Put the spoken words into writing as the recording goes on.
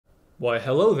Why,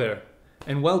 hello there,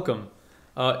 and welcome.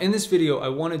 In this video, I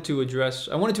wanted to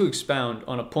expound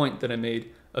on a point that I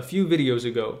made a few videos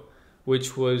ago,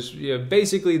 which was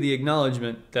basically the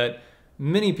acknowledgement that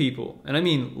many people, and I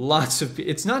mean lots of people,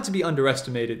 it's not to be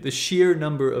underestimated, the sheer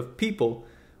number of people,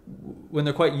 when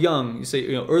they're quite young, you say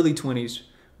early 20s,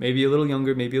 maybe a little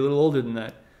younger, maybe a little older than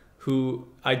that, who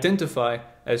identify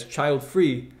as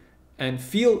child-free and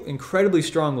feel incredibly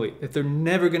strongly that they're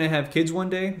never going to have kids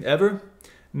one day, ever.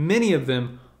 Many of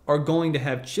them are going to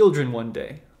have children one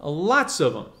day. Lots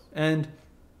of them. And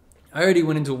I already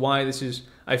went into why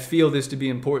I feel this to be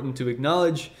important to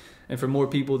acknowledge and for more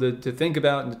people to think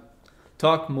about and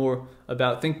talk more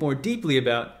about, think more deeply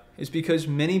about, is because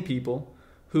many people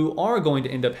who are going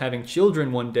to end up having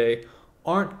children one day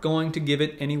aren't going to give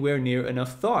it anywhere near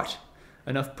enough thought,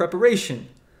 enough preparation,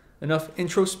 enough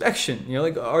introspection.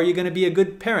 Like, are you going to be a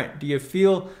good parent? Do you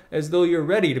feel as though you're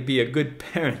ready to be a good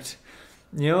parent?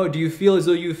 Do you feel as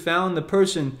though you found the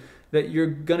person that you're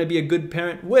going to be a good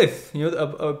parent with?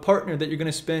 A partner that you're going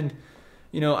to spend,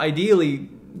 ideally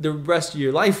the rest of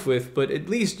your life with, but at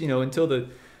least, until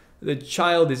the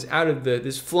child is out of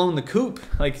this flown the coop.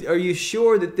 Like, are you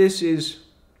sure that this is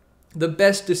the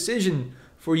best decision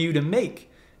for you to make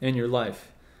in your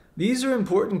life? These are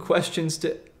important questions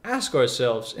to ask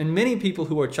ourselves. And many people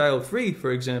who are child-free,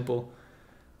 for example,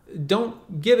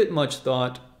 don't give it much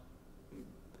thought.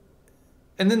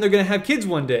 And then they're going to have kids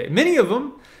one day. Many of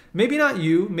them, maybe not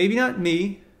you, maybe not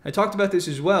me. I talked about this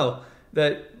as well,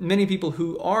 that many people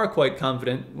who are quite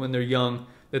confident when they're young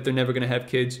that they're never going to have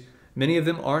kids, many of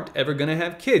them aren't ever going to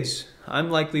have kids. I'm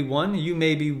likely one, you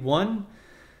may be one,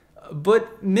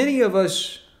 but many of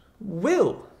us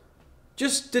will.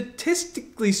 Just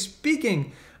statistically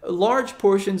speaking, large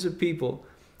portions of people,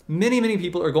 many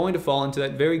people are going to fall into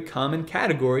that very common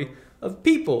category of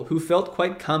people who felt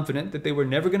quite confident that they were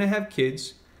never going to have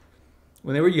kids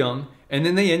when they were young, and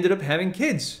then they ended up having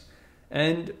kids.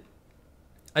 And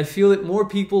I feel that more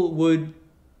people would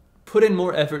put in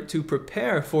more effort to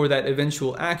prepare for that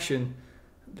eventual action,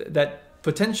 that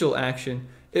potential action,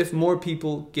 if more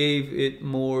people gave it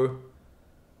more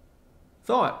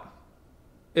thought.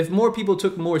 If more people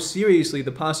took more seriously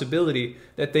the possibility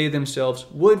that they themselves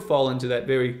would fall into that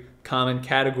very common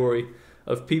category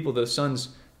of people, the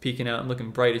sun's peeking out and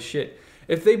looking bright as shit.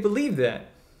 If they believe that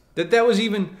was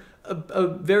even a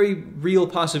very real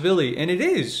possibility, and it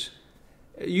is,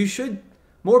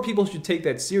 more people should take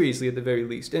that seriously at the very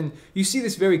least. And you see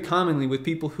this very commonly with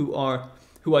people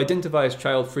who identify as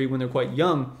child-free when they're quite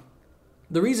young.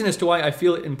 The reason as to why I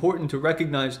feel it important to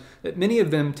recognize that many of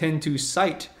them tend to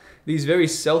cite these very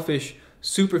selfish,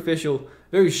 superficial,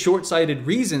 very short-sighted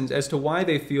reasons as to why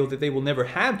they feel that they will never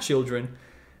have children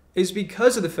is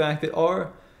because of the fact that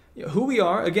who we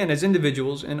are, again, as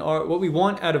individuals, and what we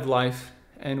want out of life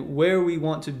and where we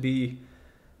want to be,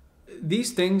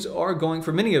 these things are going,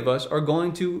 for many of us, are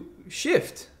going to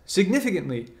shift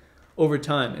significantly over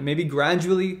time, and maybe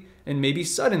gradually and maybe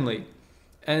suddenly.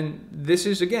 And this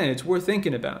is, again, it's worth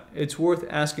thinking about. It's worth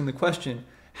asking the question,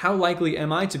 how likely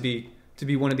am I to be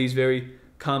one of these very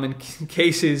common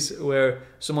cases where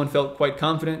someone felt quite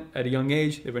confident at a young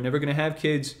age, they were never going to have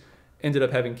kids, ended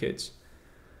up having kids.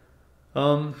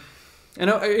 I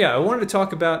wanted to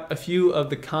talk about a few of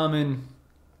the common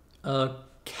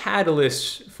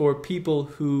catalysts for people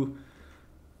who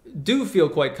do feel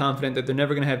quite confident that they're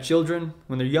never going to have children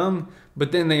when they're young,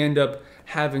 but then they end up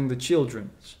having the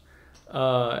children.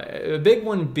 A big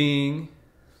one being,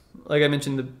 like I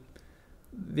mentioned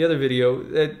the other video,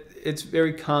 that it's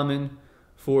very common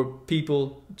for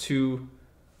people to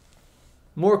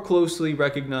more closely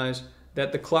recognize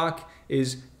that the clock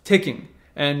is ticking.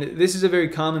 And this is a very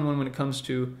common one when it comes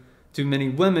to many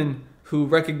women who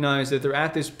recognize that they're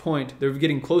at this point, they're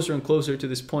getting closer and closer to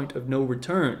this point of no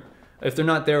return. If they're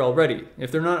not there already,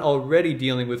 if they're not already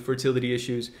dealing with fertility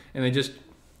issues and they just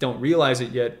don't realize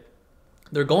it yet,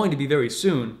 they're going to be very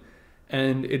soon.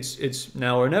 And it's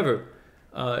now or never.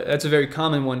 That's a very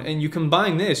common one. And you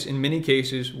combine this in many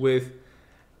cases with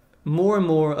more and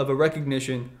more of a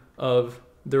recognition of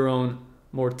their own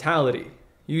mortality.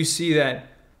 You see that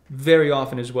very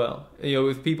often as well.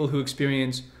 With people who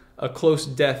experience a close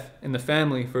death in the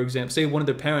family, for example, say one of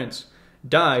their parents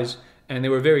dies and they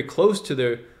were very close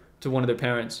to one of their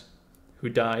parents who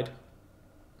died.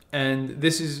 And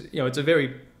this is, it's a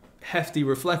very hefty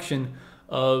reflection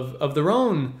of their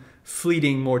own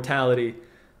fleeting mortality.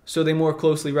 So they more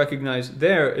closely recognize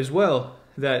there as well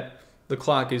that the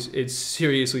clock is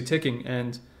seriously ticking,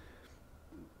 and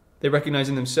they recognize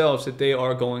in themselves that they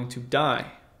are going to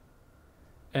die.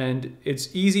 And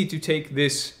it's easy to take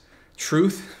this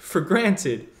truth for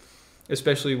granted,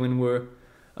 especially when we're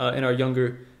in our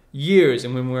younger years,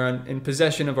 and when we're in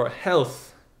possession of our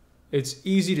health, it's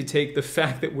easy to take the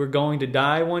fact that we're going to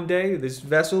die one day. This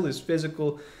vessel, this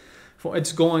physical,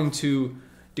 it's going to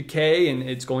decay and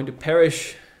it's going to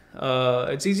perish.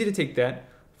 It's easy to take that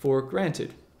for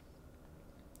granted.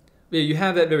 Yeah, you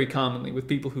have that very commonly with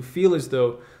people who feel as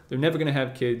though they're never going to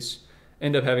have kids,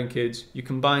 end up having kids. You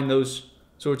combine those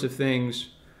sorts of things,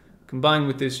 combined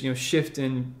with this, shift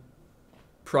in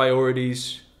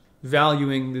priorities,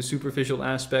 valuing the superficial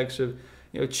aspects of,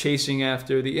 chasing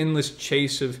after the endless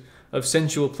chase of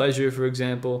sensual pleasure, for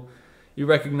example. You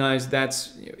recognize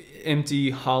that's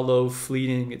empty, hollow,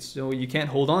 fleeting. You can't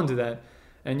hold on to that.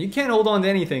 And you can't hold on to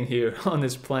anything here on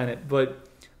this planet. But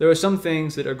there are some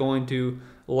things that are going to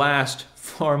last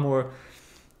far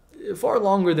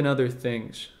longer than other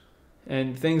things.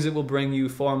 And things that will bring you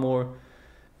far more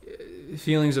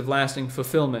feelings of lasting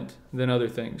fulfillment than other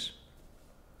things.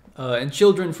 And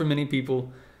children, for many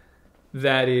people,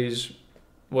 that is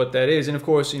what that is. And of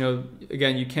course,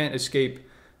 again, you can't escape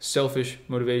selfish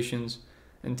motivations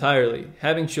entirely.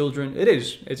 Having children,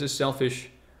 it's a selfish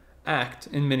act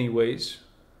in many ways.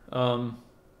 Again,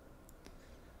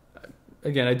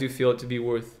 I do feel it to be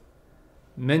worth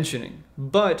mentioning.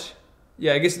 But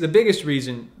yeah, I guess the biggest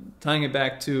reason, tying it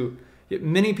back to,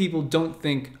 many people don't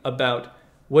think about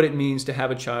what it means to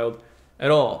have a child at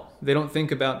all. They don't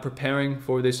think about preparing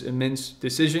for this immense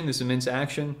decision, this immense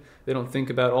action. They don't think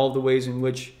about all the ways in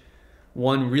which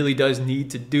one really does need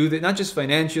to do that, not just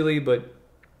financially, but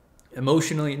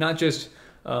emotionally, not just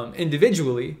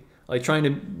individually, like trying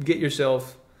to get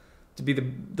yourself to be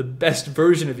the best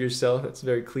version of yourself. That's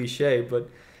very cliche, but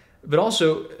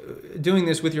also doing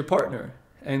this with your partner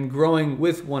and growing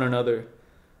with one another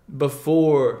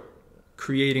before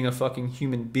creating a fucking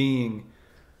human being,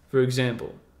 for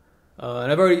example.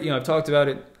 And I've already, I've talked about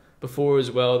it before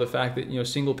as well, the fact that,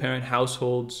 single parent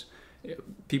households,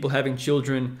 people having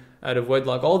children out of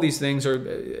wedlock, all these things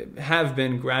have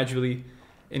been gradually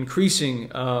increasing.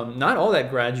 Not all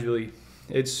that gradually.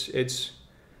 It's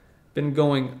been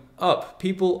going up.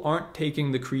 People aren't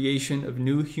taking the creation of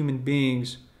new human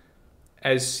beings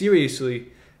as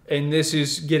seriously, and this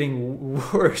is getting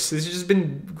worse. This has just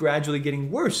been gradually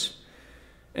getting worse.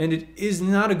 And it is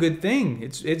not a good thing.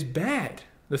 It's bad.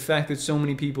 The fact that so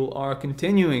many people are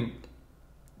continuing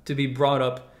to be brought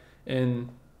up in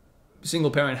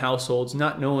single-parent households,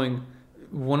 not knowing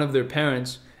one of their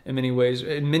parents in many ways.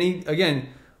 Again,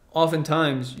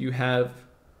 oftentimes you have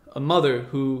a mother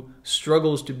who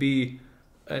struggles to be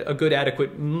a good,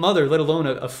 adequate mother, let alone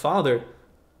a father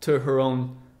to her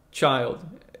own child.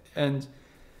 And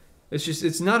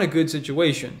it's not a good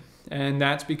situation. And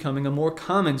that's becoming a more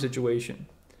common situation.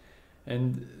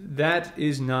 And that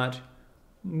is not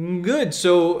good.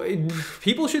 So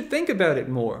people should think about it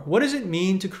more. What does it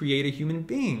mean to create a human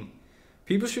being?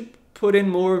 People should put in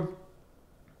more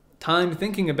time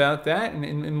thinking about that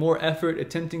and more effort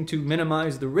attempting to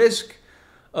minimize the risk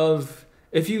of,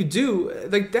 if you do,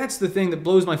 like, that's the thing that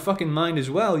blows my fucking mind as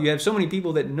well. You have so many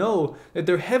people that know that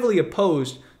they're heavily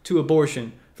opposed to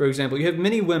abortion, for example. You have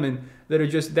many women that are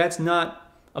just, that's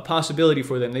not a possibility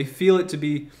for them. They feel it to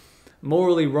be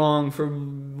morally wrong for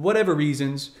whatever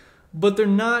reasons, but they're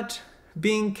not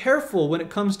being careful when it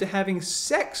comes to having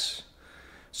sex.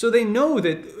 So they know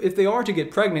that if they are to get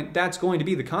pregnant, that's going to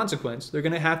be the consequence. They're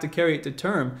going to have to carry it to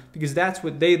term because that's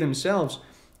what they themselves,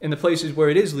 in the places where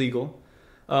it is legal,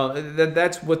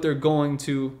 that's what they're going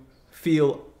to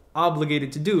feel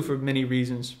obligated to do for many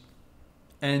reasons.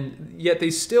 And yet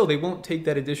they won't take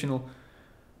that additional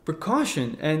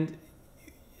precaution. And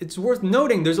it's worth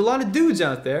noting, there's a lot of dudes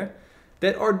out there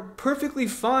that are perfectly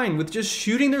fine with just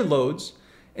shooting their loads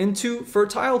into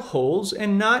fertile holes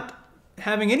and not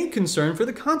having any concern for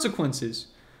the consequences.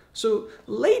 So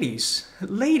ladies,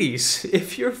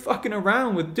 if you're fucking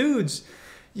around with dudes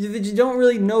that you don't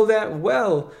really know that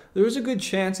well, there is a good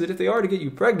chance that if they are to get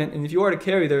you pregnant and if you are to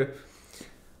carry their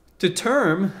to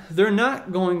term, they're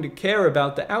not going to care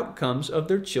about the outcomes of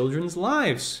their children's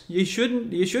lives. You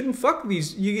shouldn't fuck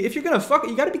these. If you're gonna fuck,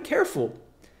 you got to be careful.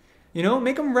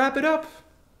 Make them wrap it up,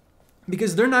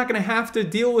 because they're not going to have to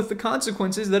deal with the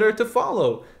consequences that are to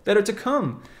follow, that are to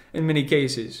come in many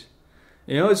cases.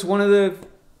 It's one of the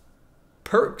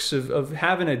perks of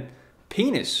having a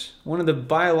penis, one of the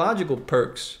biological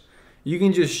perks. You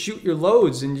can just shoot your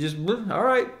loads and just, all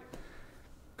right,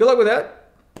 good luck with that.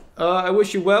 I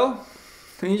wish you well.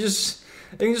 And you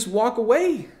can just walk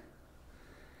away.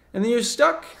 And then you're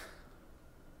stuck.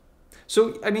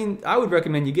 So, I would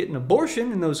recommend you get an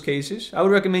abortion in those cases. I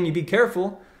would recommend you be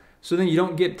careful so then you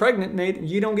don't get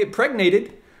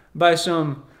pregnated by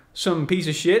some piece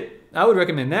of shit. I would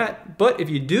recommend that. But if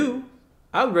you do,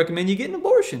 I would recommend you get an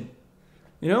abortion.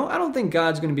 You know, I don't think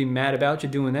God's going to be mad about you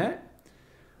doing that.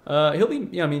 He'll be,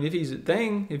 yeah, I mean, if he's a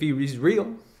thing, if he's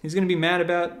real, he's going to be mad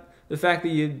about the fact that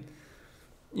you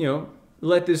know,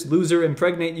 let this loser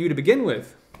impregnate you to begin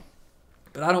with.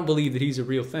 But I don't believe that he's a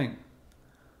real thing.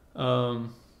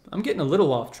 I'm getting a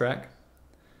little off track.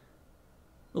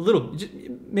 A little,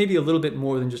 maybe a little bit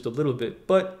more than just a little bit.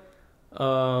 But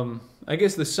I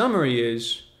guess the summary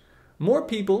is more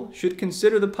people should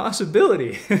consider the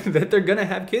possibility that they're going to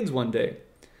have kids one day.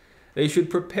 They should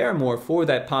prepare more for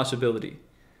that possibility.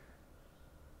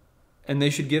 And they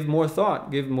should give more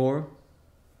thought, give more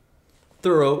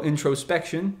thorough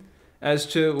introspection as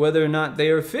to whether or not they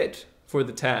are fit for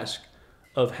the task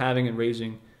of having and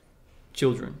raising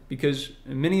children. Because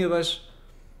many of us,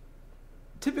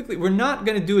 typically, we're not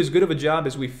going to do as good of a job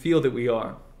as we feel that we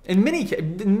are. With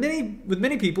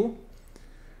many people,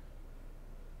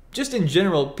 just in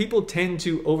general, people tend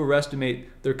to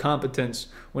overestimate their competence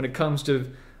when it comes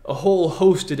to a whole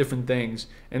host of different things.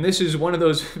 And this is one of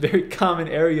those very common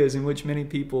areas in which many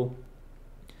people,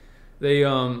 they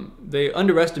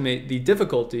underestimate the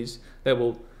difficulties that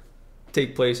will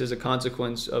take place as a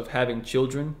consequence of having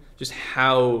children. Just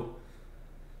how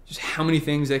many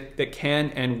things that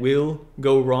can and will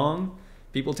go wrong.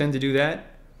 People tend to do that.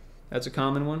 That's a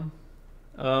common one.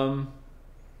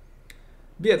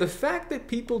 Yeah, the fact that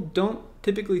people don't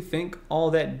typically think all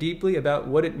that deeply about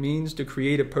what it means to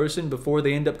create a person before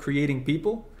they end up creating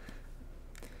people,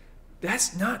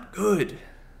 that's not good.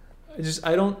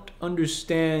 I don't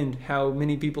understand how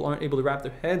many people aren't able to wrap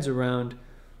their heads around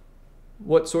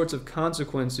what sorts of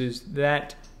consequences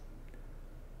that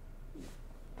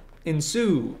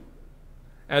ensue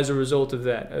as a result of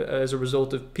that, as a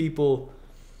result of people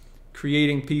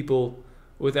creating people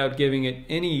without giving it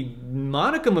any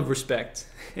modicum of respect,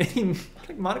 any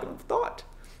modicum of thought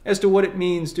as to what it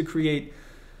means to create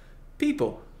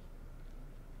people.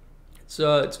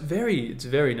 It's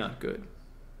very not good.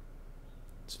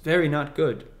 It's very not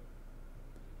good.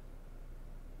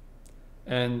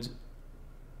 And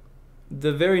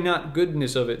the very not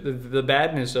goodness of it, the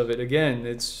badness of it, again,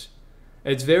 it's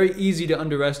very easy to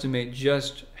underestimate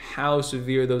just how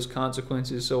severe those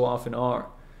consequences so often are.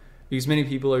 Because many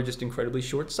people are just incredibly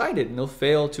short-sighted and they'll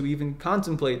fail to even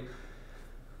contemplate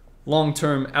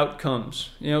long-term outcomes.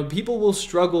 You know, people will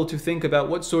struggle to think about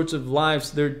what sorts of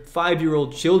lives their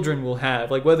 5-year-old children will have,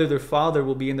 like whether their father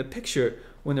will be in the picture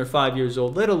when they're 5 years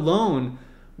old, let alone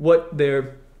what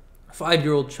their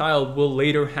 5-year-old child will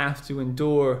later have to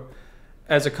endure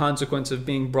as a consequence of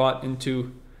being brought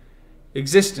into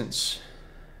existence.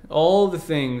 All the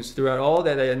things throughout all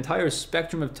that entire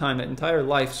spectrum of time, that entire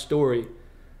life story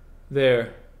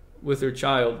there with their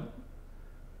child,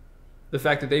 the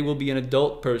fact that they will be an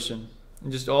adult person,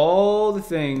 and just all the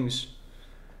things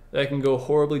that can go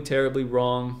horribly, terribly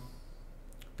wrong.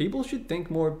 People should think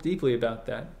more deeply about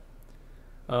that.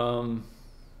 And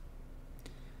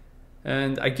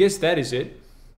I guess that is it.